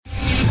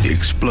The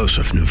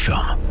explosive new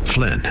film,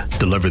 Flynn,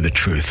 deliver the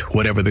truth,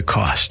 whatever the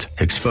cost,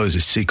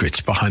 exposes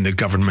secrets behind the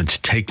government's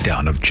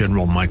takedown of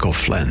General Michael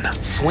Flynn.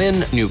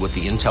 Flynn knew what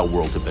the intel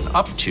world had been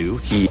up to.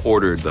 He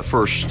ordered the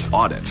first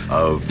audit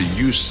of the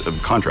use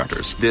of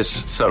contractors.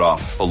 This set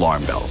off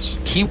alarm bells.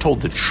 He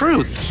told the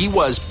truth. He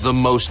was the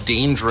most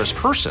dangerous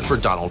person for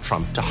Donald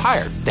Trump to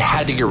hire. They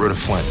had to get rid of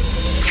Flynn.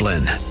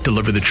 Flynn,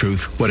 deliver the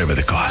truth, whatever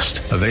the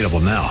cost. Available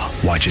now.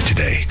 Watch it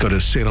today. Go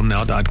to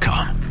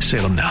salemnow.com.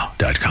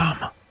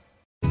 salemnow.com.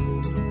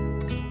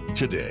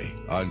 Today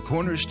on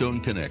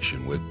Cornerstone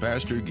Connection with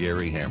Pastor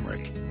Gary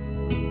Hamrick.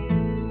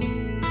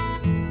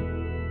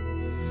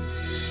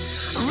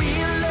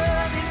 Real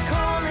love is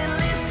calling,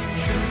 listen,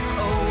 truth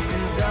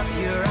opens up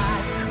your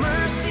eyes.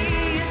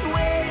 Mercy is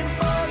waiting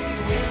for you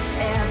with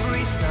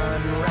every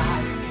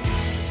sunrise.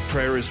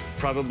 Prayer is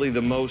probably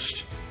the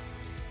most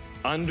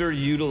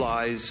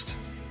underutilized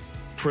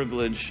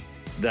privilege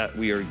that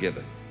we are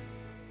given.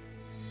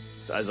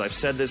 As I've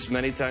said this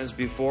many times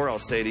before, I'll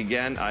say it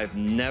again, I've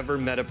never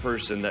met a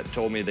person that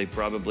told me they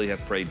probably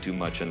have prayed too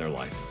much in their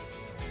life.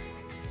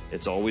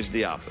 It's always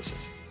the opposite.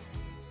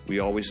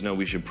 We always know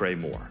we should pray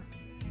more.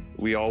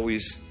 We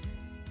always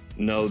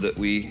know that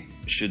we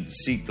should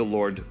seek the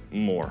Lord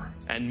more.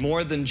 And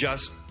more than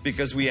just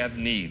because we have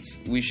needs.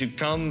 We should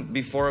come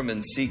before Him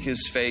and seek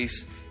His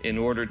face in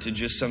order to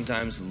just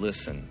sometimes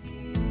listen.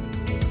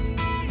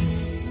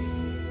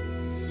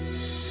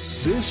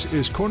 This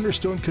is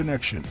Cornerstone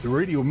Connection, the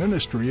radio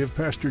ministry of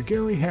Pastor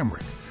Gary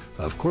Hamrick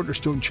of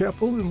Cornerstone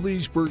Chapel in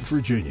Leesburg,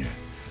 Virginia.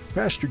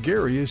 Pastor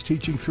Gary is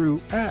teaching through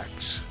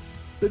Acts.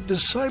 The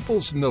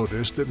disciples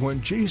noticed that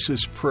when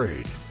Jesus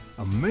prayed,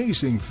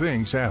 amazing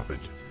things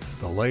happened.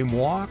 The lame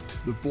walked,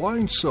 the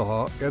blind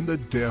saw, and the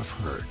deaf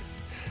heard.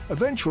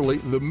 Eventually,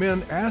 the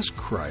men asked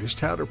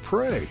Christ how to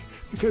pray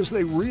because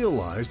they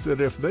realized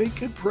that if they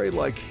could pray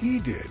like He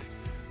did,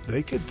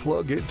 they could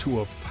plug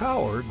into a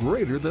power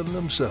greater than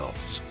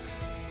themselves.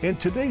 In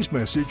today's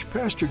message,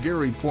 Pastor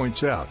Gary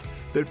points out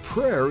that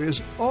prayer is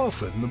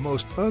often the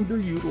most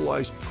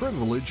underutilized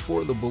privilege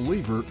for the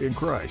believer in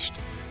Christ.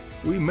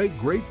 We make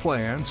great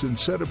plans and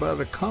set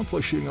about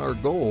accomplishing our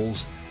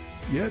goals,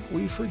 yet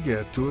we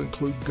forget to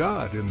include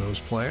God in those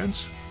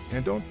plans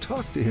and don't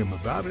talk to Him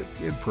about it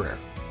in prayer.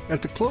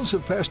 At the close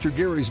of Pastor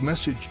Gary's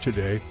message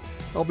today,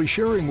 I'll be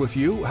sharing with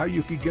you how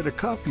you can get a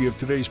copy of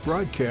today's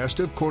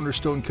broadcast of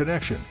Cornerstone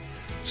Connection.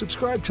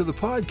 Subscribe to the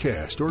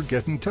podcast or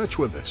get in touch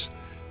with us.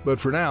 But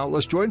for now,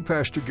 let's join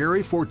Pastor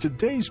Gary for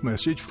today's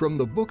message from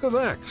the book of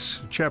Acts,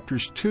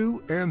 chapters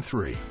 2 and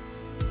 3. Hope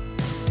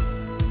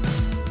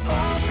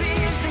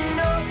is an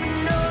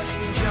open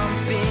ocean,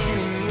 jump in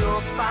and you'll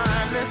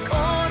find the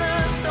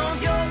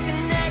cornerstones, your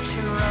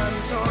connection, run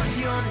towards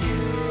your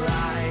new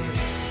life.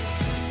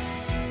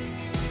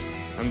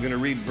 I'm going to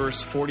read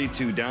verse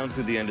 42 down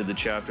through the end of the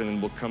chapter, and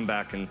then we'll come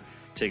back and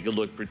take a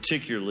look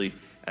particularly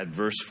at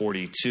verse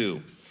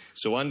 42.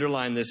 So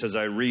underline this as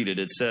I read it.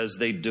 It says,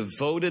 they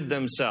devoted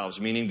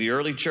themselves, meaning the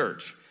early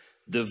church,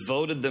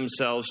 devoted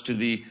themselves to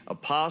the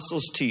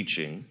apostles'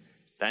 teaching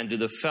and to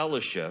the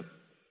fellowship,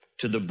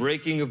 to the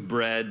breaking of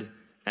bread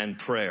and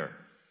prayer.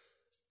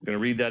 I'm going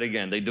to read that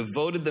again. They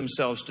devoted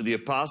themselves to the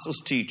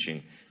apostles'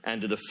 teaching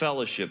and to the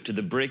fellowship, to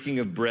the breaking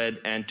of bread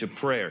and to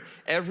prayer.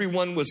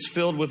 Everyone was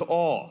filled with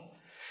awe,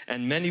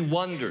 and many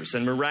wonders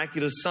and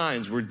miraculous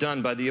signs were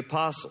done by the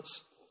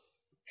apostles.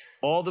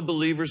 All the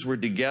believers were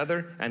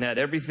together and had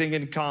everything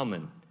in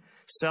common.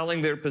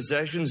 Selling their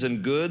possessions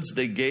and goods,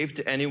 they gave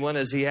to anyone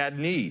as he had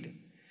need.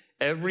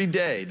 Every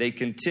day they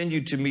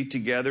continued to meet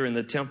together in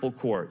the temple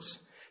courts.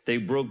 They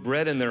broke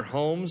bread in their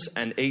homes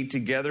and ate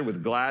together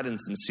with glad and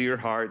sincere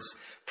hearts,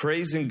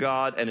 praising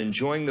God and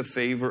enjoying the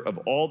favor of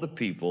all the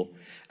people.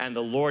 And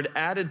the Lord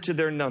added to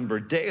their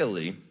number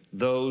daily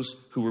those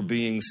who were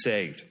being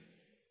saved.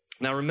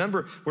 Now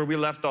remember where we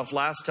left off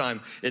last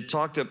time. It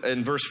talked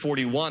in verse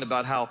 41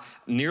 about how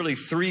nearly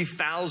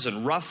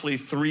 3,000, roughly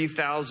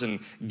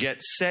 3,000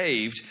 get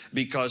saved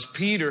because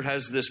Peter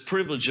has this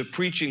privilege of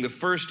preaching the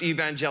first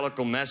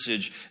evangelical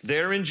message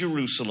there in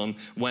Jerusalem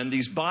when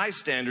these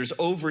bystanders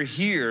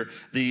overhear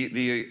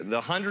the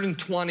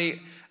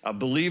 120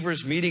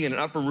 believers meeting in an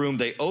upper room.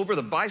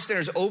 The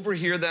bystanders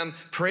overhear them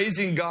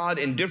praising God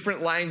in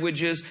different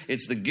languages.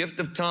 It's the gift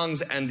of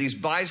tongues, and these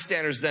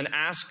bystanders then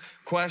ask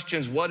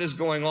questions. What is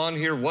going on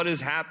here? What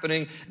is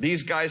happening?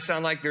 These guys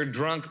sound like they're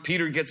drunk.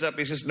 Peter gets up.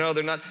 He says, no,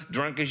 they're not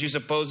drunk as you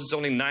suppose. It's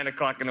only 9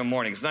 o'clock in the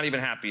morning. It's not even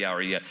happy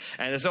hour yet.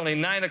 And it's only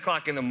 9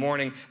 o'clock in the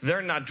morning.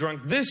 They're not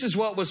drunk. This is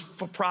what was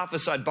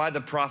prophesied by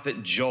the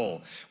prophet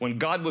Joel, when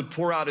God would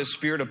pour out His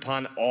Spirit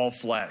upon all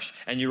flesh.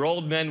 And your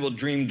old men will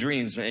dream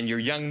dreams, and your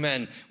young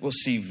men will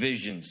see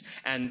visions.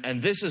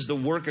 And this is the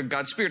work of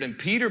God's Spirit. And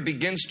Peter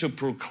begins to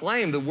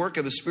proclaim the work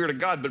of the Spirit of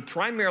God. But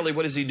primarily,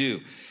 what does he do?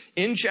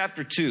 In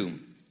chapter 2,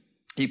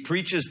 He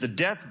preaches the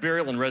death,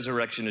 burial, and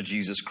resurrection of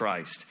Jesus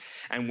Christ.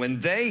 And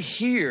when they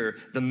hear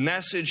the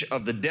message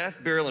of the death,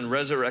 burial, and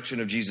resurrection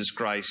of Jesus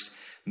Christ,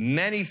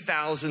 many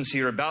thousands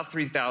here, about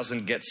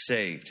 3,000, get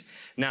saved.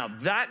 Now,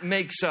 that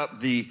makes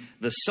up the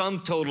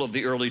sum total of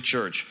the early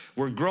church.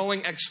 We're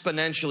growing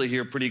exponentially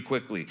here pretty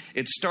quickly.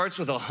 It starts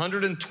with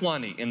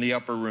 120 in the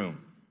upper room.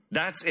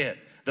 That's it.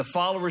 The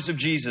followers of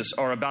Jesus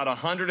are about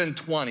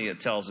 120, it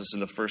tells us in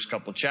the first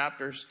couple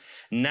chapters.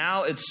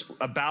 Now it's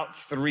about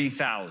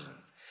 3,000.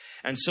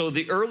 And so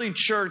the early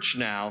church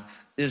now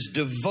is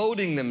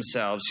devoting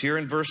themselves, here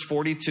in verse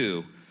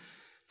 42,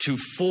 to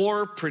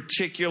 4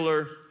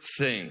 particular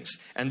things.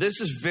 And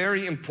this is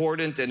very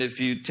important, and if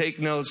you take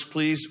notes,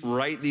 please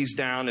write these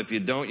down. If you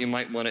don't, you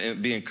might want to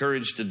be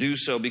encouraged to do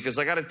so, because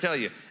I got to tell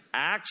you,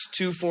 Acts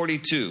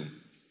 2:42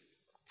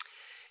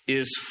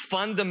 is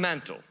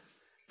fundamental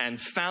and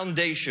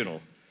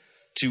foundational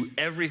to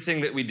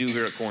everything that we do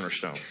here at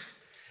Cornerstone.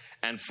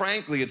 And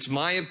frankly, it's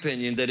my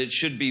opinion that it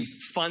should be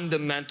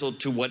fundamental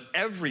to what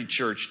every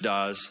church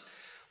does,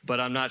 but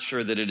I'm not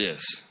sure that it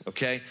is,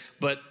 okay?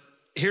 But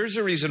here's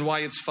the reason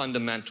why it's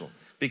fundamental.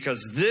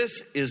 Because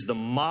this is the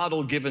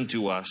model given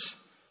to us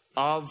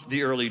of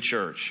the early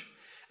church.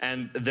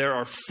 And there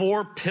are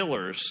 4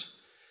 pillars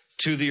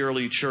to the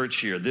early church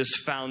here, this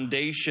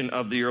foundation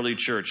of the early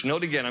church.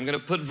 Note again, I'm going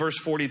to put verse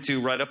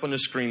 42 right up on the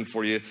screen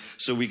for you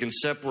so we can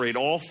separate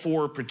all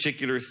 4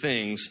 particular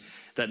things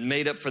that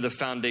made up for the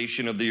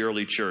foundation of the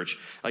early church.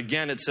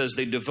 Again, it says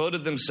they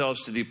devoted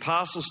themselves to the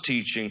apostles'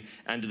 teaching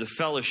and to the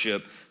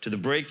fellowship, to the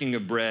breaking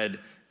of bread,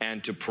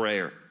 and to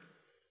prayer.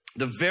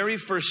 The very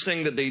first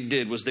thing that they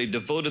did was they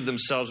devoted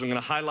themselves. I'm going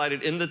to highlight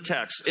it in the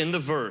text, in the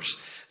verse.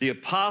 The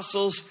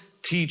apostles'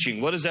 teaching.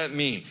 What does that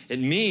mean? It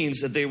means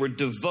that they were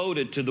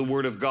devoted to the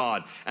Word of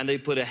God, and they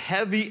put a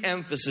heavy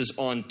emphasis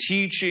on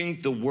teaching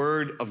the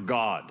Word of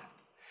God.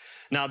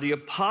 Now, the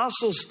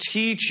apostles'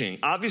 teaching,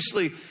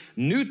 obviously,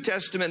 New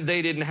Testament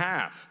they didn't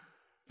have,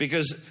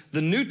 because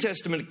the New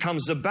Testament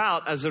comes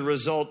about as a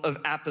result of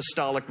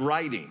apostolic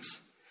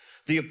writings.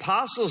 The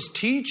apostles'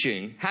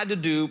 teaching had to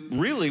do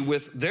really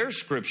with their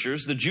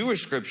scriptures, the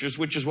Jewish scriptures,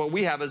 which is what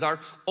we have as our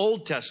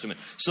Old Testament.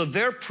 So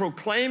they're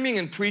proclaiming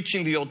and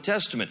preaching the Old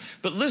Testament.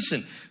 But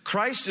listen,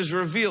 Christ is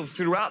revealed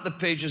throughout the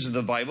pages of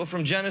the Bible,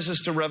 from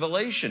Genesis to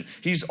Revelation.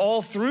 He's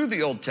all through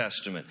the Old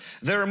Testament.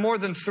 There are more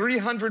than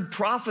 300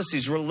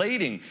 prophecies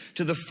relating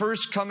to the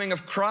first coming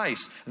of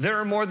Christ. There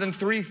are more than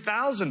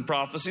 3,000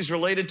 prophecies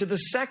related to the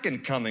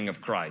second coming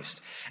of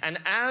Christ. And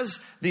as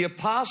the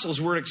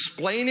apostles were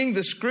explaining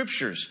the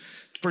scriptures,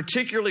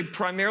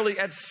 primarily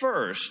at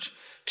first,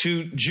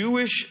 to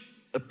Jewish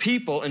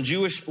people and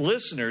Jewish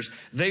listeners,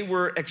 they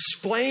were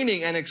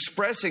explaining and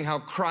expressing how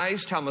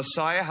Christ, how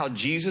Messiah, how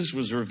Jesus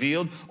was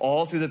revealed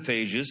all through the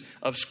pages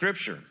of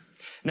Scripture.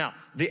 Now,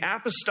 the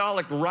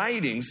apostolic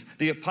writings,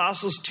 the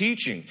apostles'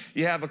 teaching,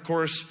 you have, of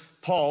course,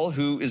 Paul,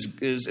 who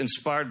is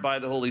inspired by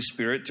the Holy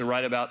Spirit to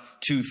write about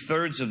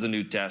 2/3 of the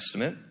New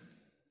Testament.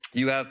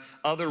 You have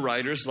other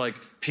writers like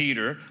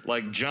Peter,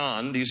 like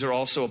John. These are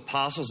also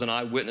apostles and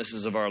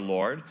eyewitnesses of our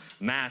Lord.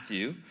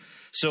 Matthew.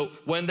 So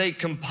when they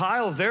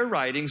compile their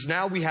writings,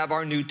 now we have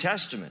our New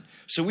Testament.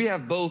 So we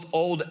have both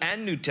Old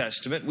and New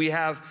Testament. We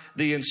have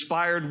the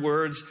inspired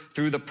words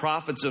through the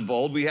prophets of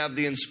old. We have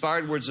the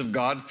inspired words of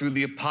God through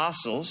the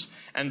apostles.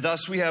 And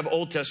thus we have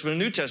Old Testament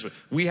and New Testament.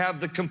 We have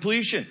the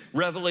completion,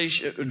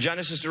 Revelation,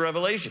 Genesis to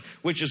Revelation,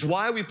 which is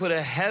why we put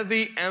a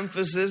heavy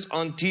emphasis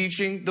on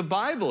teaching the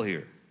Bible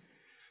here.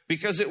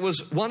 Because it was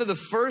one of the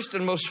first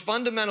and most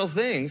fundamental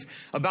things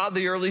about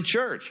the early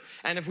church.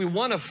 And if we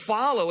want to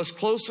follow as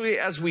closely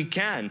as we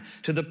can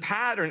to the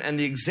pattern and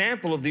the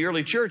example of the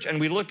early church, and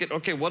we look at,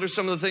 okay, what are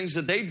some of the things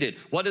that they did?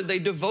 What did they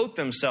devote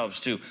themselves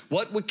to?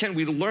 What can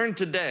we learn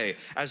today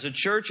as a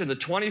church in the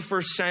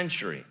 21st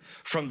century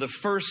from the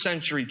first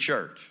century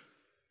church?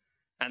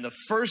 And the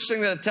first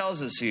thing that it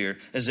tells us here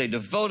is they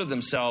devoted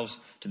themselves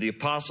to the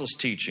apostles'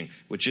 teaching,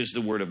 which is the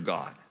Word of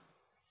God.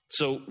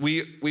 So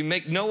we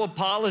make no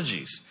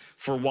apologies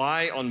for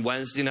why on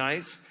Wednesday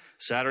nights,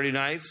 Saturday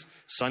nights,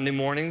 Sunday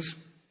mornings,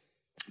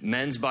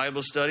 men's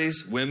Bible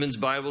studies, women's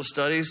Bible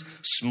studies,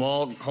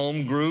 small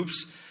home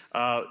groups,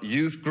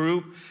 youth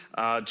group,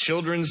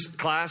 children's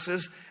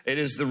classes. It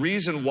is the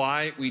reason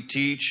why we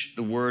teach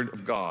the Word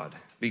of God,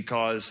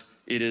 because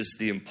it is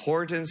the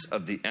importance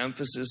of the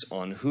emphasis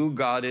on who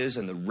God is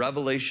and the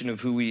revelation of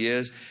who He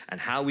is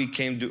and how He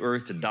came to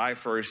earth to die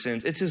for our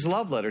sins. It's His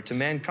love letter to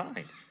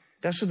mankind.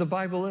 That's what the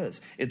Bible is.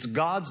 It's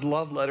God's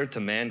love letter to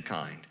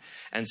mankind.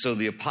 And so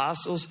the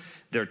apostles,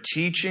 their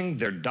teaching,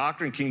 their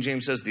doctrine, King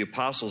James says the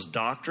apostles'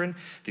 doctrine,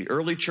 the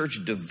early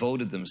church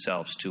devoted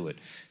themselves to it.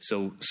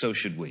 So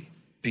should we.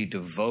 Be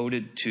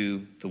devoted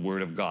to the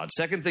Word of God.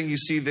 Second thing you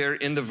see there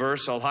in the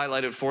verse, I'll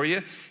highlight it for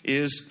you,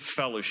 is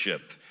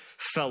fellowship.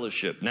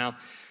 Fellowship. Now,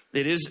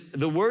 it is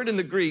the word in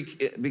the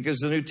Greek, because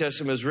the New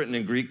Testament is written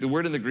in Greek, the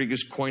word in the Greek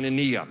is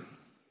koinonia.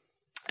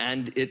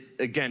 And it,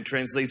 again,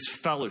 translates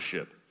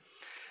fellowship.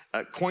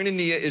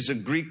 Koinonia is a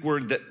Greek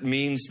word that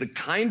means the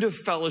kind of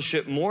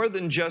fellowship more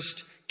than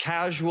just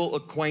casual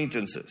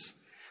acquaintances,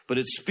 But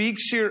it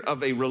speaks here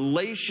of a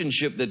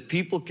relationship that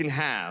people can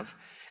have.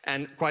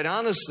 And quite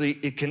honestly,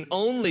 it can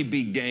only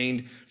be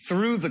gained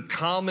through the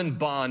common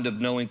bond of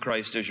knowing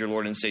Christ as your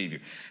Lord and Savior.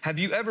 Have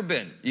you ever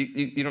been,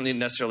 you don't need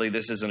necessarily,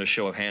 this isn't a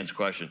show of hands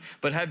question,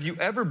 but have you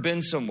ever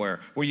been somewhere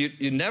where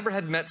you never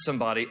had met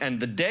somebody, and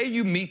the day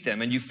you meet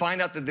them and you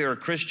find out that they're a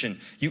Christian,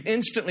 you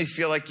instantly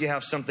feel like you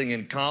have something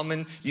in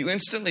common. You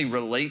instantly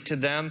relate to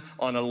them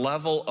on a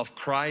level of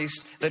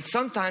Christ that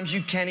sometimes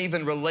you can't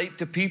even relate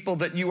to people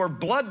that you are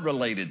blood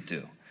related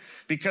to.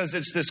 Because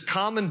it's this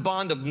common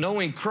bond of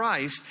knowing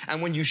Christ,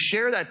 and when you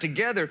share that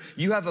together,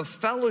 you have a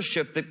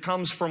fellowship that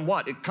comes from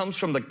what? It comes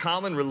from the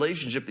common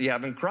relationship that you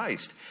have in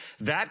Christ.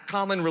 That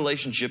common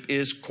relationship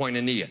is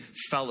koinonia,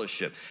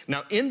 fellowship.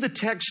 Now, in the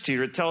text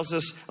here, it tells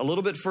us a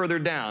little bit further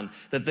down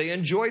that they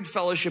enjoyed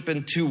fellowship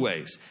in two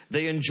ways.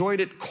 They enjoyed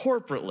it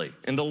corporately,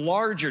 in the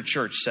larger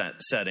church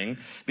setting,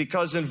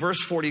 because in verse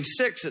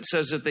 46, it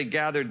says that they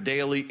gathered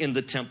daily in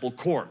the temple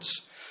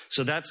courts.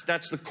 So that's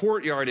the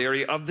courtyard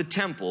area of the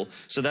temple.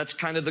 So that's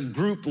kind of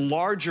the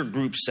larger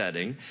group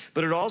setting.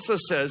 But it also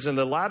says in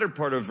the latter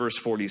part of verse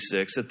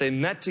 46 that they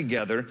met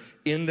together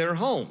in their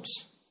homes.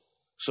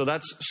 So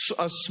that's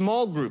a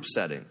small group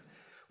setting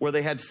where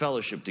they had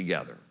fellowship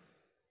together.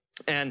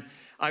 And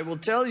I will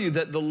tell you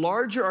that the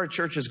larger our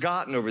church has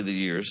gotten over the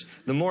years,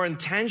 the more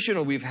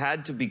intentional we've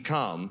had to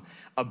become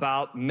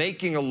about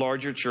making a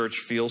larger church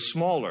feel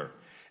smaller.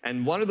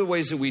 And one of the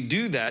ways that we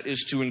do that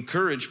is to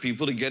encourage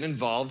people to get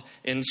involved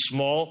in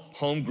small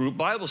home group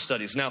Bible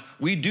studies. Now,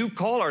 we do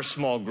call our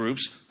small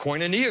groups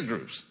koinonia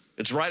groups.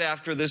 It's right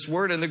after this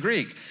word in the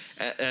Greek.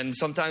 And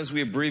sometimes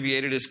we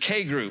abbreviate it as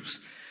K groups.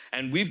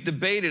 And we've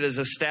debated as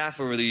a staff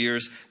over the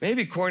years,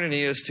 maybe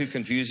koinonia is too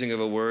confusing of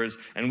a word,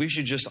 and we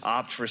should just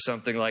opt for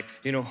something like,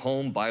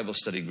 home Bible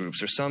study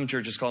groups, or some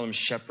churches call them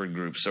shepherd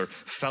groups, or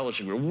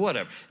fellowship group,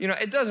 whatever.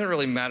 It doesn't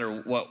really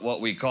matter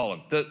what we call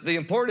them. The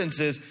importance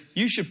is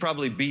you should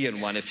probably be in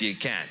one if you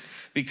can,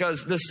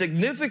 because the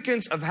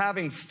significance of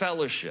having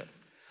fellowship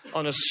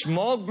on a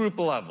small group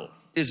level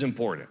is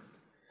important.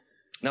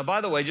 Now, by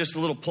the way, just a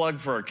little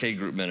plug for our K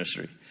group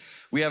ministry.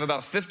 We have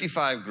about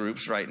 55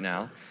 groups right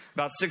now.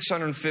 About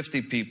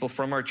 650 people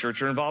from our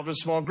church are involved in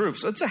small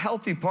groups. So it's a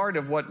healthy part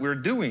of what we're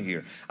doing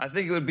here. I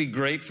think it would be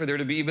great for there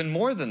to be even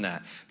more than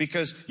that,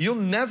 because you'll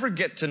never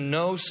get to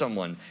know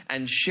someone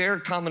and share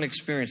common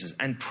experiences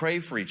and pray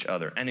for each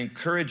other and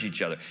encourage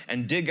each other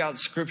and dig out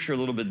Scripture a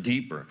little bit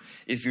deeper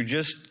if you're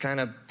just kind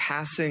of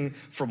passing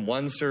from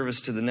one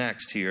service to the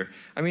next here.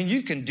 I mean,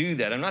 you can do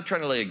that. I'm not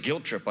trying to lay a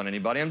guilt trip on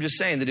anybody. I'm just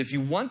saying that if you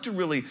want to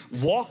really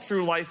walk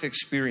through life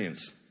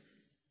experience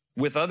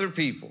with other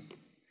people,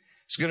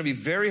 it's going to be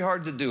very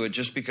hard to do it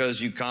just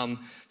because you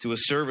come to a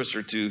service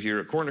or two here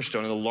at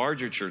Cornerstone in a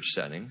larger church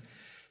setting.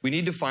 We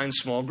need to find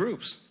small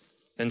groups.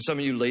 And some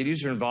of you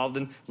ladies are involved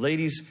in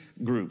ladies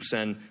groups,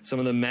 and some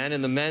of the men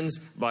in the men's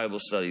Bible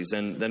studies.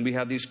 And then we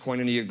have these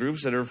koinonia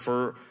groups that are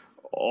for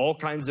all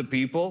kinds of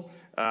people,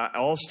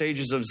 all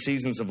stages of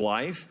seasons of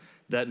life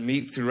that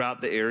meet throughout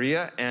the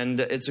area.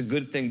 And it's a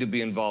good thing to be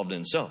involved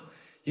in. So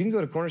you can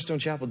go to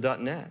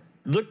cornerstonechapel.net.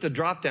 Look the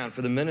drop down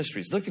for the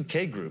ministries. Look at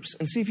K groups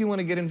and see if you want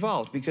to get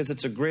involved, because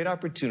it's a great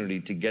opportunity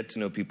to get to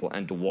know people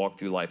and to walk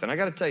through life. And I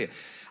got to tell you,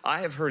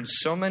 I have heard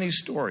so many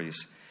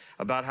stories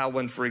about how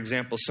when, for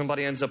example,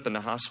 somebody ends up in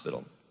the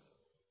hospital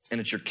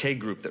and it's your K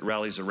group that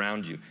rallies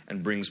around you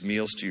and brings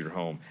meals to your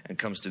home and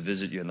comes to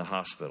visit you in the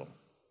hospital.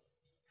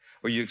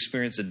 Or you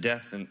experience a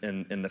death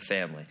in the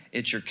family.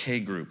 It's your K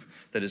group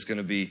that is going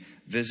to be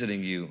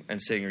visiting you and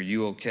saying, "Are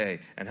you okay?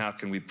 And how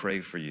can we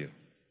pray for you?"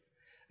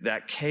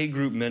 That K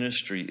group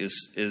ministry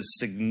is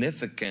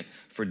significant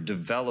for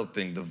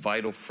developing the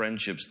vital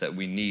friendships that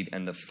we need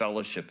and the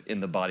fellowship in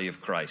the body of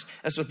Christ.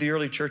 That's what the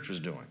early church was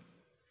doing.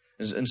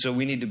 And so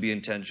we need to be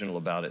intentional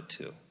about it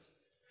too.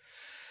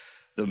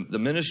 The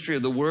ministry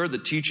of the Word, the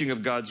teaching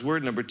of God's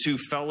Word. Number 2,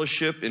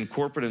 fellowship in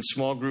corporate and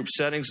small group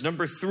settings.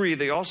 Number 3,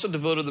 they also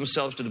devoted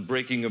themselves to the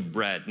breaking of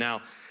bread.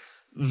 Now,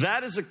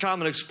 that is a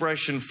common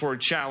expression for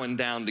chowing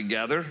down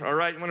together. All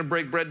right, you want to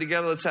break bread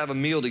together? Let's have a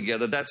meal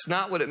together. That's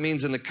not what it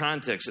means in the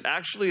context. It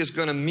actually is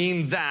going to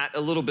mean that a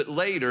little bit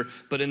later,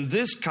 but in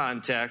this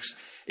context,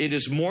 it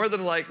is more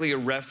than likely a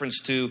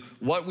reference to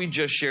what we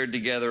just shared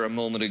together a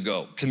moment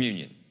ago,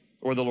 communion,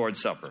 or the Lord's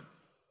Supper.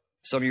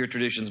 Some of your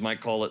traditions might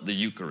call it the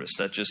Eucharist.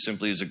 That just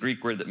simply is a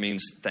Greek word that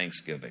means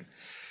thanksgiving.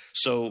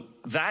 So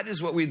that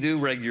is what we do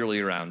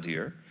regularly around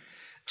here,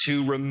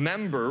 to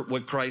remember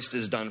what Christ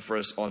has done for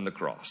us on the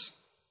cross.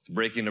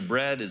 Breaking the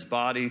bread, his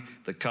body,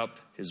 the cup,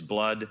 his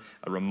blood,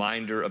 a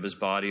reminder of his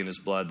body and his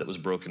blood that was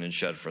broken and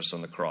shed for us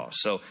on the cross.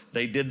 So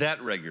they did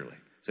that regularly.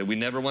 So we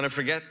never want to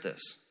forget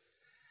this.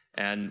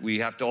 And we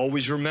have to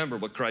always remember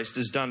what Christ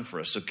has done for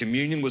us. So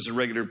communion was a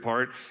regular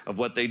part of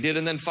what they did.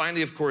 And then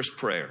finally, of course,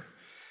 prayer.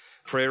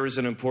 Prayer is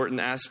an important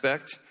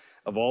aspect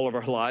of all of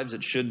our lives.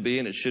 It should be,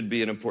 and it should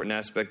be an important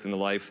aspect in the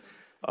life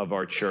of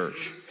our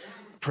church.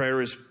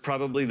 Prayer is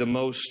probably the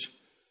most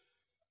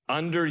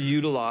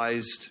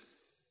underutilized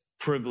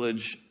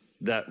privilege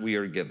that we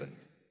are given.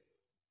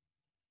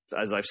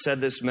 As I've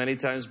said this many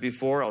times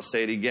before, I'll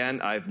say it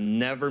again, I've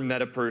never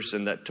met a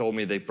person that told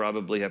me they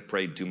probably have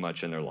prayed too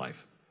much in their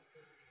life.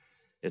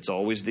 It's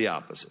always the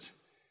opposite.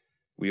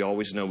 We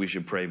always know we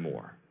should pray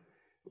more.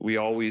 We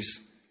always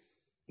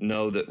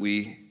know that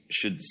we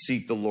should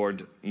seek the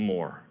Lord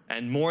more.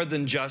 And more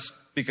than just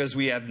because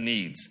we have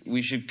needs.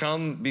 We should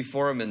come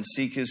before Him and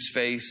seek His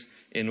face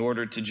in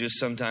order to just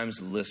sometimes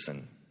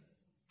listen.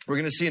 We're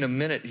going to see in a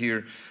minute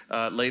here,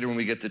 later when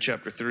we get to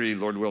chapter 3,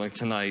 Lord willing,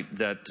 tonight,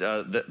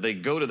 that they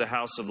go to the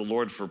house of the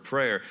Lord for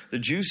prayer. The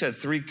Jews had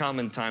 3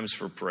 common times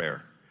for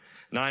prayer: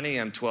 9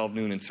 a.m., 12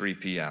 noon, and 3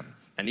 p.m.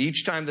 And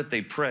each time that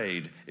they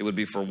prayed, it would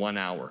be for 1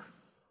 hour.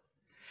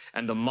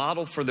 And the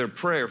model for their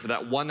prayer for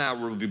that 1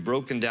 hour would be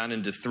broken down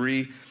into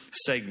 3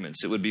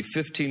 segments. It would be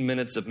 15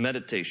 minutes of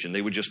meditation.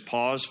 They would just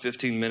pause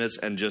 15 minutes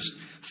and just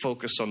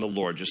focus on the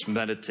Lord, just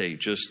meditate,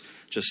 just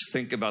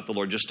think about the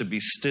Lord, just to be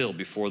still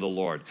before the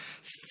Lord.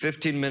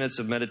 15 minutes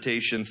of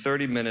meditation,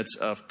 30 minutes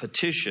of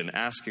petition,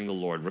 asking the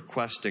Lord,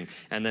 requesting,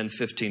 and then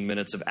 15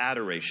 minutes of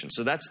adoration.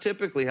 So that's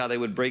typically how they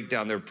would break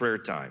down their prayer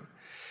time.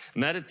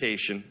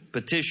 Meditation,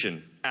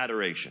 petition,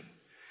 adoration.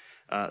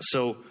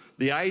 So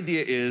the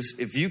idea is,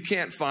 if you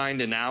can't find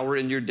an hour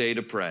in your day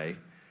to pray,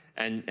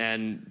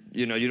 and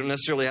you don't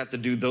necessarily have to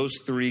do those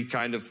 3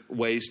 kind of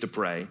ways to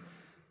pray,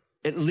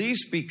 at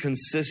least be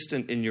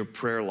consistent in your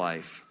prayer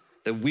life,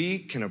 that we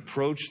can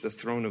approach the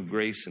throne of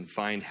grace and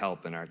find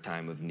help in our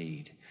time of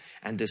need,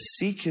 and to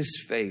seek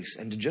His face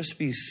and to just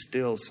be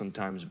still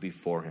sometimes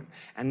before Him,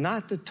 and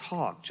not to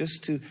talk,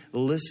 just to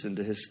listen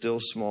to His still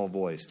small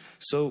voice.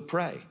 So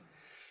pray.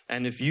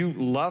 And if you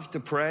love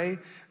to pray,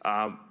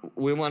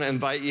 we want to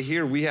invite you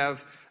here. We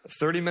have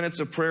 30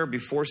 minutes of prayer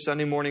before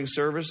Sunday morning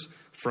service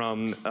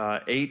from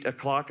 8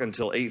 o'clock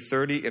until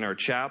 8:30 in our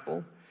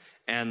chapel,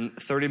 and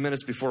 30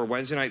 minutes before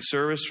Wednesday night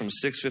service from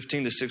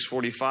 6:15 to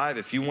 6:45.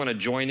 If you want to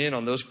join in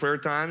on those prayer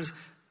times,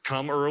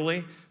 come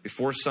early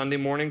before Sunday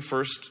morning,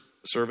 first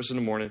service in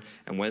the morning,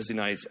 and Wednesday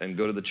nights, and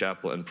go to the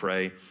chapel and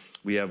pray.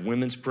 We have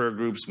women's prayer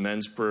groups,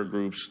 men's prayer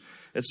groups.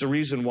 It's the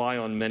reason why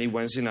on many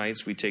Wednesday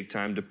nights we take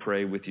time to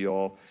pray with you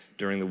all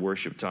during the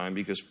worship time,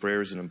 because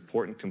prayer is an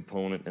important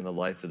component in the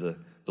life of the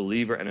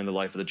believer and in the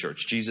life of the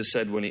church. Jesus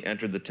said when He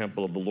entered the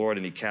temple of the Lord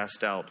and He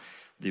cast out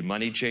the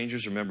money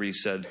changers, remember He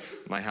said,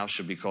 "My house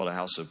should be called a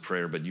house of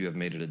prayer, but you have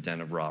made it a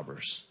den of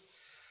robbers."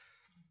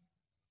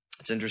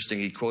 It's interesting,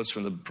 He quotes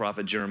from the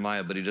prophet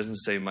Jeremiah, but He doesn't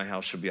say, "My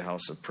house shall be a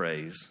house of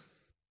praise."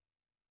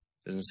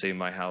 He doesn't say,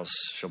 "My house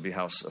shall be a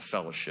house of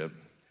fellowship."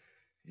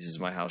 He says,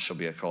 "My house shall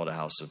be called a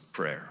house of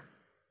prayer."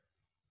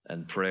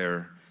 And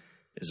prayer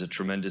is a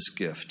tremendous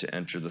gift to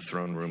enter the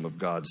throne room of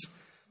God's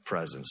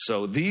presence.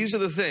 So these are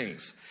the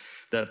things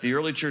that the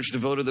early church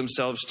devoted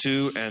themselves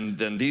to, and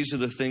then these are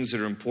the things that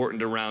are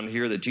important around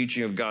here: the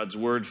teaching of God's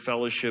Word,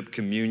 fellowship,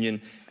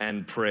 communion,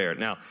 and prayer.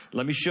 Now,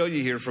 let me show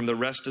you here from the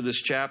rest of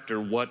this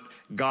chapter what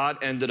God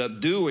ended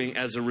up doing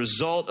as a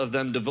result of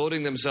them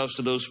devoting themselves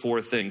to those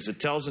 4 things. It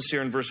tells us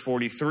here in verse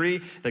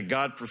 43 that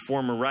God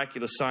performed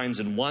miraculous signs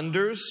and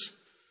wonders.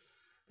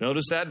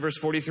 Notice that, verse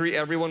 43,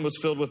 everyone was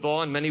filled with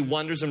awe, and many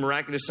wonders and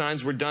miraculous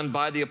signs were done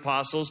by the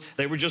apostles.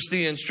 They were just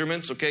the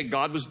instruments, okay?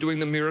 God was doing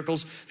the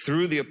miracles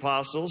through the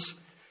apostles.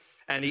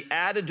 And He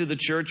added to the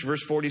church,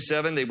 verse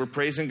 47, they were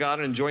praising God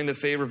and enjoying the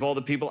favor of all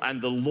the people.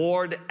 And the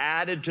Lord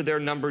added to their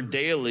number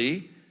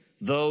daily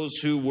those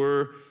who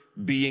were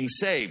being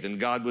saved. And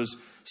God was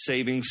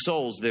saving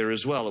souls there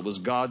as well. It was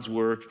God's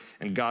work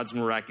and God's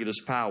miraculous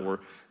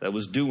power that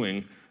was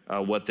doing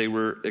what they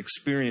were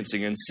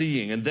experiencing and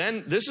seeing. And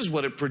then this is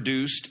what it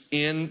produced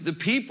in the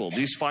people.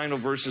 These final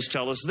verses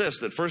tell us this,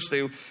 that first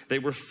they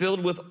were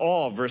filled with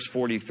awe, verse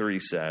 43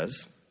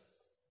 says.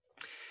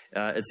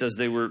 It says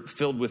they were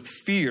filled with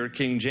fear.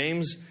 King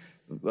James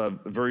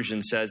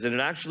version says, and it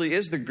actually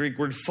is the Greek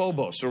word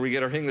phobos, where we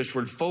get our English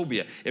word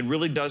phobia. It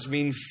really does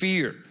mean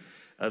fear.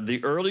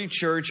 The early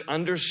church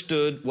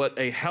understood what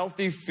a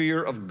healthy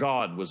fear of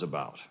God was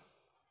about.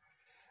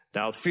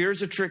 Now, fear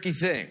is a tricky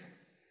thing,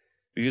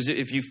 because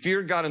if you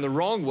fear God in the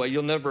wrong way,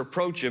 you'll never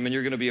approach Him, and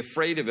you're going to be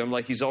afraid of Him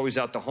like He's always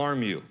out to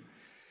harm you.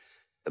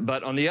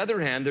 But on the other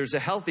hand, there's a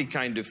healthy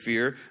kind of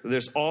fear.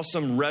 There's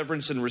awesome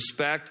reverence and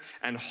respect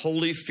and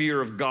holy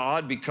fear of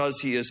God, because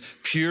He is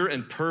pure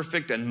and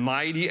perfect and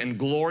mighty and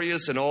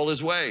glorious in all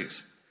His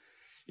ways.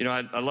 You know,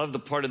 I love the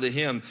part of the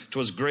hymn,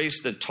 "'Twas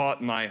grace that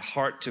taught my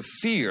heart to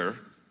fear,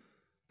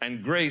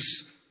 and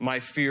grace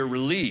my fear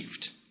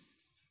relieved."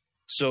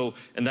 So,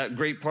 and that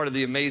great part of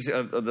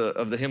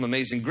the hymn,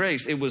 Amazing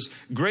Grace, it was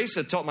grace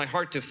that taught my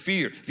heart to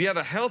fear. If you have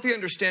a healthy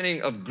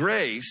understanding of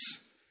grace,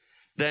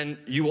 then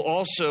you will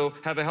also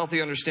have a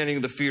healthy understanding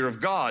of the fear of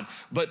God.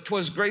 But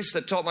 'twas grace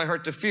that taught my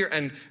heart to fear,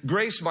 and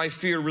grace my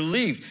fear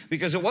relieved,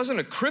 because it wasn't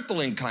a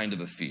crippling kind of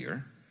a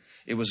fear.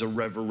 It was a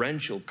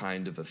reverential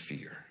kind of a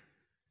fear.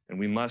 And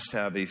we must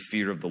have a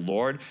fear of the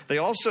Lord. They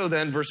also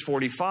then, verse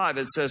 45,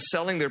 it says,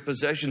 selling their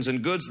possessions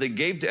and goods, they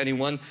gave to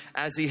anyone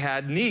as he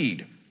had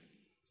need.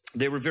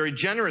 They were very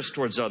generous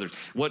towards others.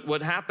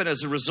 What happened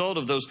as a result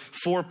of those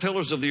 4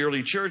 pillars of the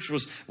early church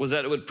was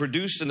that it would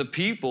produce in the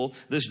people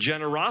this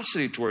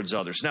generosity towards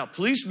others. Now,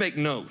 please make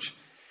note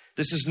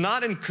This is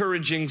not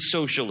encouraging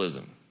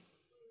socialism.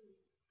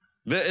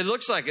 It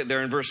looks like it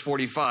there in verse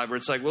 45, where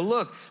it's like, well,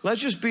 look,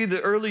 let's just be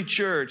the early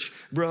church,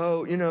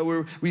 bro. You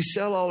know, we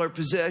sell all our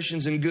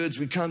possessions and goods.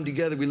 We come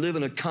together. We live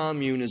in a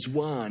commune as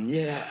one.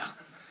 Yeah.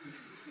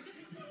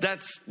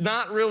 That's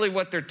not really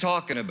what they're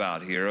talking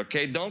about here,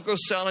 okay? Don't go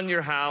selling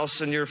your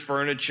house and your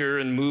furniture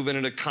and moving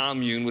in a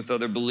commune with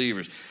other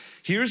believers.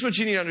 Here's what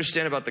you need to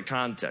understand about the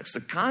context.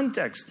 The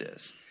context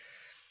is,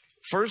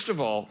 first of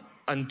all,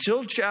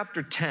 until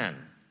chapter 10,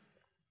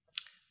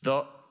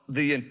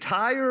 the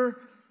entire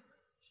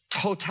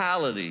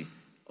totality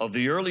of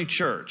the early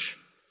church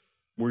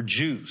were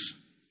Jews.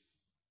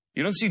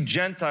 You don't see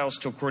Gentiles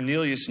till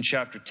Cornelius in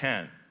chapter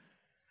 10.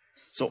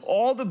 So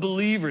all the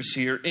believers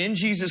here in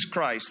Jesus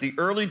Christ, the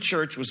early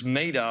church was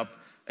made up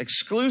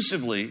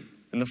exclusively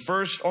in the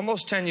first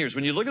almost 10 years.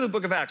 When you look at the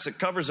book of Acts, it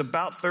covers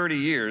about 30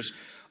 years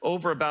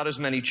over about as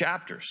many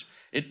chapters.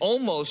 It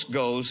almost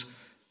goes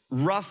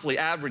roughly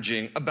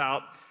averaging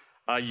about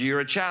a year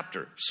a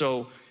chapter.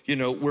 So, you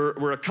know,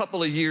 we're a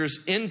couple of years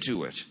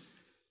into it.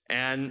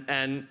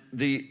 And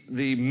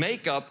the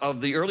makeup of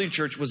the early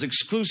church was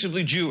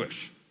exclusively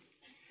Jewish.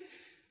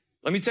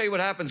 Let me tell you what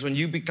happens when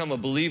you become a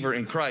believer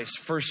in Christ,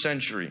 first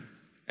century,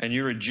 and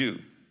you're a Jew.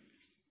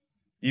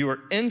 You are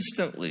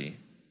instantly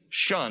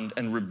shunned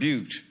and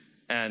rebuked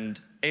and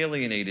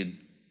alienated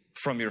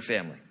from your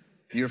family.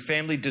 Your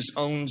family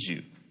disowns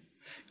you.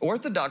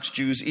 Orthodox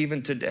Jews,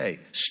 even today,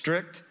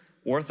 strict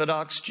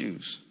Orthodox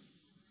Jews,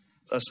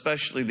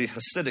 especially the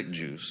Hasidic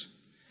Jews,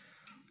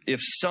 if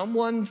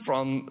someone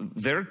from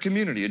their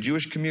community, a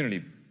Jewish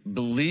community,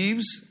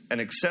 believes and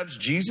accepts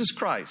Jesus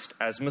Christ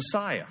as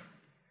Messiah,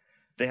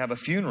 they have a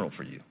funeral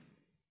for you.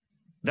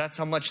 That's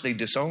how much they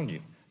disown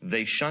you.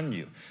 They shun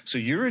you. So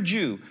you're a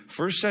Jew,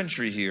 first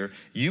century here,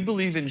 you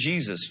believe in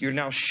Jesus, you're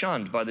now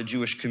shunned by the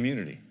Jewish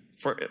community,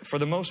 for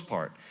the most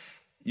part.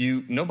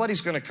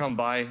 Nobody's going to come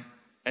buy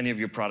any of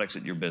your products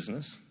at your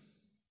business.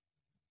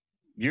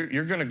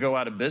 You're going to go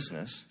out of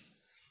business.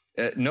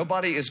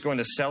 Nobody is going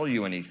to sell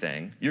you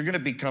anything. You're going to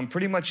become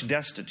pretty much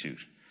destitute.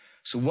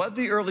 So what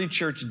the early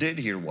church did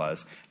here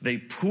was they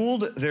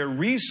pooled their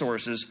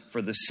resources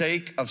for the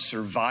sake of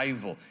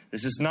survival.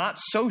 This is not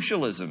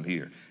socialism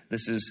here.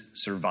 This is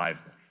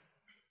survival.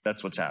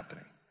 That's what's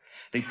happening.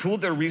 They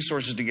pooled their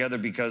resources together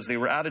because they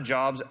were out of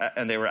jobs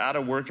and they were out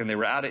of work and they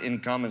were out of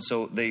income. And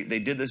so they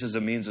did this as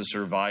a means of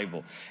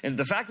survival. And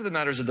the fact of the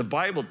matter is that the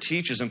Bible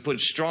teaches and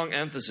puts strong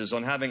emphasis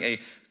on having a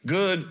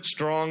good,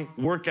 strong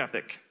work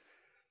ethic.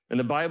 In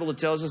the Bible, it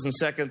tells us in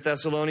 2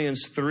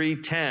 Thessalonians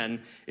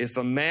 3:10, if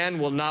a man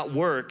will not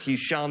work, he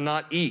shall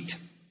not eat.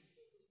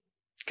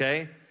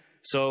 Okay?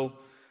 So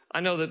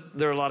I know that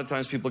there are a lot of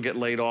times people get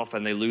laid off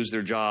and they lose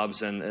their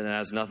jobs and it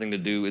has nothing to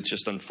do. It's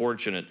just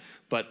unfortunate.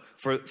 But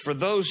for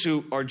those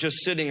who are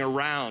just sitting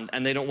around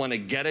and they don't want to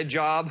get a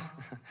job,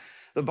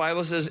 the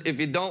Bible says if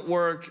you don't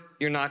work,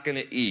 you're not going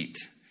to eat.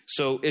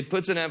 So it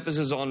puts an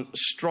emphasis on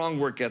strong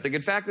work ethic.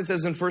 In fact, it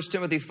says in 1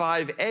 Timothy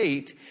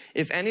 5:8,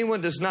 if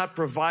anyone does not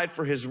provide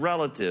for his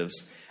relatives,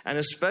 and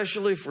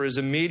especially for his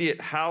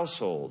immediate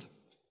household,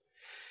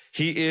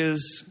 he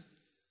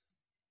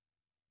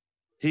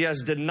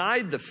has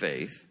denied the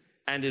faith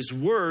and is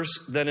worse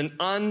than an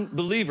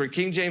unbeliever.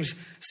 King James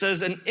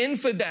says an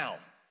infidel.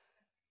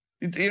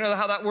 You know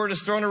how that word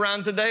is thrown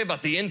around today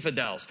about the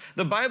infidels?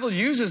 The Bible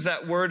uses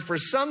that word for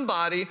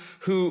somebody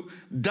who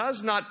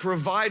does not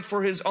provide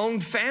for his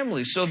own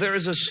family. So there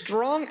is a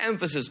strong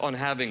emphasis on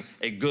having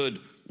a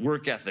good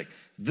work ethic.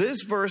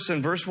 This verse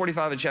in verse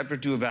 45 of chapter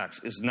 2 of Acts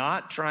is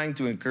not trying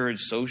to encourage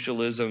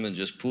socialism and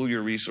just pool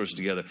your resources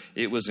together.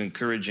 It was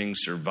encouraging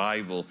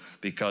survival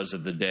because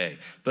of the day.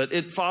 But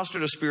it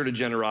fostered a spirit of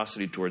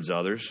generosity towards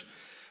others.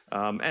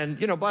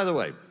 And, you know, by the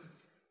way,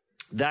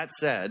 that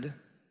said,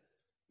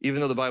 even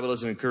though the Bible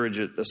doesn't encourage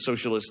a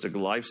socialistic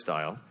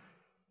lifestyle,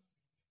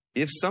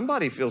 if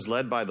somebody feels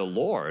led by the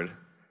Lord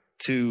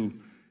to,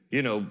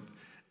 you know,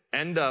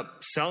 end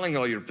up selling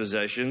all your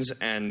possessions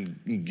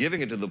and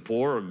giving it to the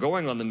poor or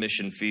going on the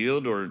mission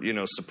field or, you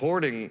know,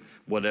 supporting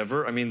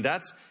whatever, I mean,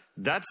 that's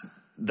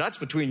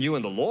between you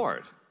and the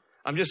Lord.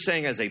 I'm just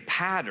saying as a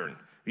pattern.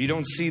 You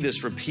don't see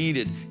this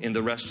repeated in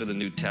the rest of the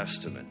New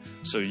Testament.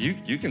 So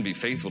you can be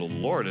faithful to the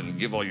Lord and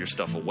give all your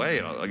stuff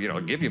away.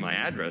 I'll give you my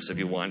address if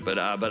you want. But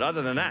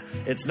other than that,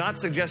 it's not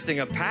suggesting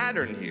a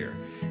pattern here.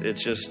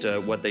 It's just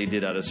what they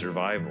did out of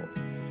survival.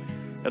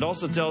 It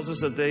also tells us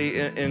that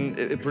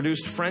it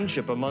produced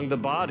friendship among the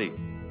body.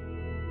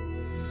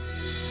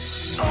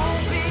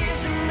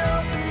 Open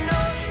ocean,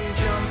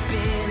 jump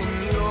in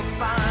and you'll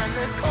find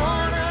the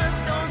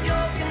cornerstones,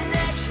 your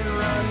connection,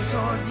 run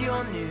towards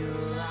your new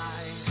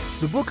life.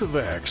 The book of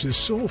Acts is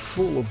so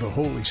full of the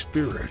Holy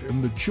Spirit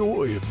and the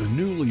joy of the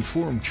newly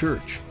formed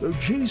church. Though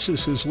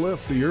Jesus has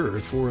left the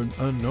earth for an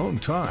unknown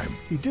time,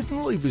 he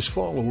didn't leave his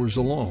followers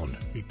alone.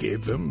 He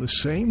gave them the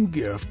same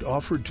gift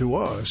offered to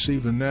us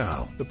even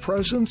now, the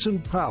presence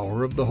and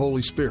power of the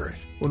Holy Spirit.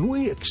 When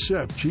we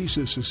accept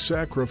Jesus'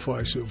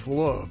 sacrifice of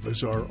love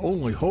as our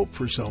only hope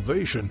for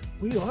salvation,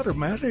 we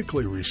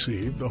automatically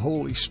receive the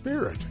Holy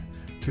Spirit.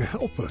 to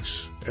help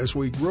us as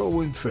we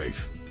grow in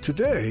faith.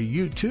 Today,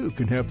 you too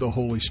can have the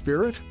Holy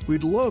Spirit.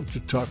 We'd love to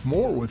talk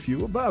more with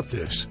you about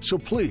this. So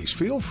please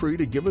feel free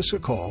to give us a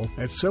call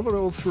at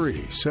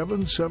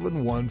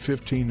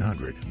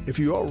 703-771-1500. If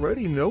you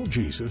already know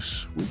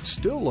Jesus, we'd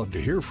still love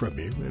to hear from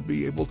you and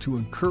be able to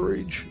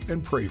encourage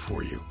and pray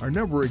for you. Our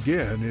number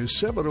again is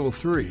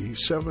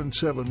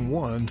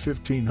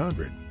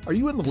 703-771-1500. Are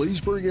you in the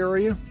Leesburg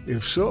area?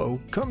 If so,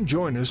 come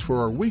join us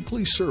for our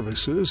weekly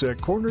services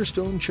at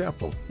Cornerstone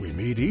Chapel. We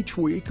meet each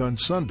week on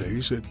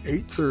Sundays at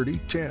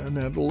 8:30, 10,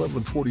 and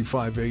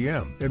 11:45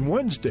 a.m. and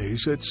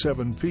Wednesdays at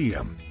 7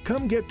 p.m.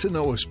 Come get to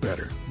know us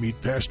better,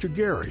 meet Pastor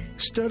Gary,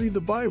 study the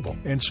Bible,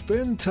 and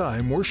spend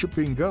time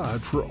worshiping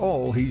God for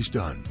all He's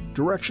done.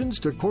 Directions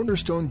to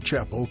Cornerstone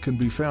Chapel can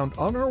be found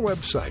on our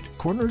website,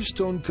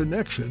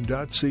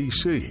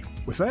 cornerstoneconnection.cc.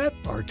 With that,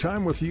 our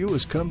time with you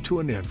has come to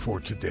an end for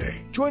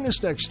today. Join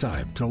us next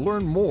time to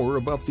learn more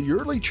about the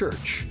early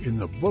church in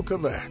the book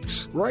of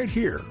Acts, right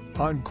here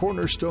on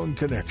Cornerstone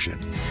Connection.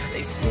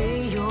 They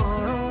say you're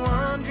a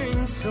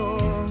wandering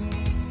soul,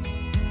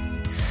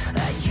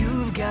 that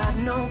you've got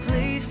no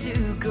place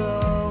to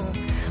go,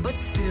 but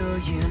still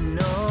you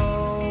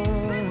know,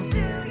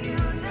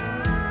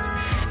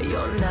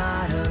 you're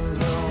not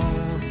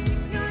alone.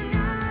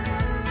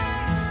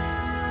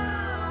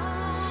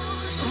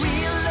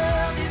 Real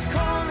love is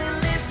calling,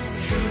 listen,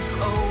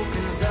 truth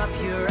opens up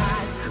your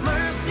eyes.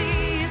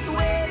 Mercy is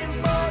waiting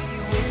for you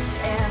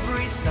with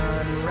every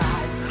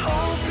sunrise.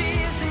 Hope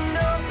is an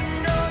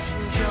open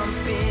ocean,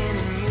 jump in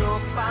and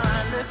you'll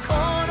find the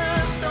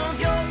cornerstones,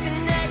 your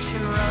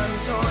connection, run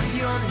towards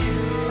your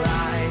new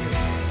life.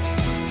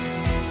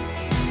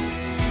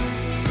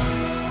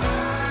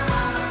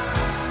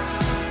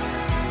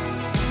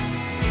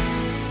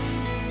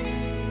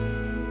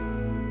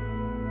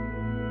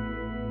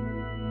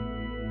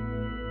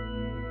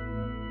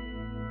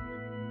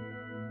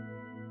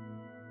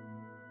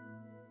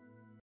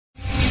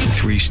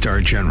 Three-star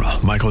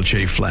General Michael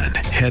J. Flynn,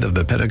 head of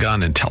the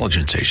Pentagon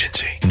Intelligence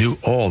Agency, knew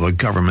all the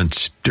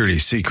government's dirty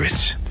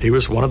secrets. He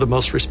was one of the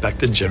most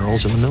respected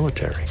generals in the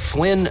military.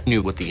 Flynn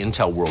knew what the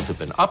intel world had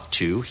been up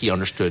to. He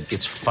understood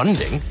its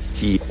funding.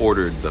 He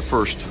ordered the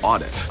first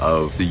audit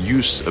of the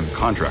use of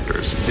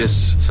contractors.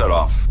 This set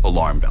off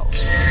alarm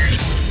bells.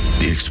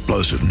 The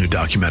explosive new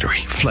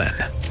documentary, Flynn,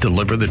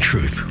 Deliver the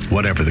Truth,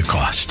 Whatever the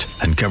Cost,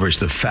 uncovers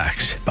the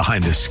facts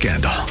behind this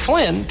scandal.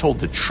 Flynn told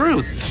the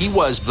truth. He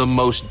was the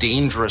most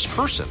dangerous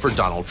person for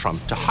Donald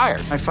Trump to hire.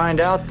 I find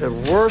out the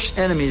worst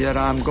enemy that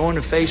I'm going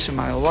to face in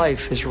my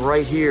life is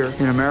right here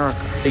in America.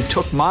 They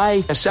took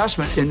my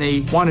assessment and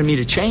they wanted me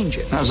to change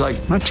it. And I was like,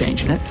 I'm not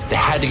changing it. They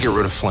had to get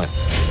rid of Flynn.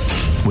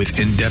 With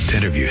in-depth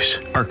interviews,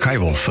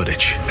 archival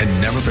footage,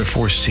 and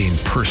never-before-seen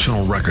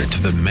personal records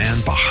of the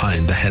man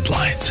behind the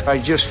headlines. I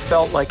just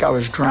felt like I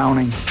was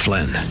drowning.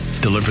 Flynn,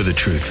 Deliver the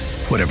Truth,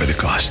 Whatever the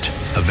Cost.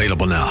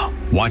 Available now.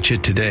 Watch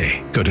it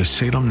today. Go to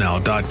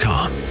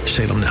salemnow.com.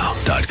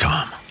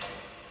 salemnow.com.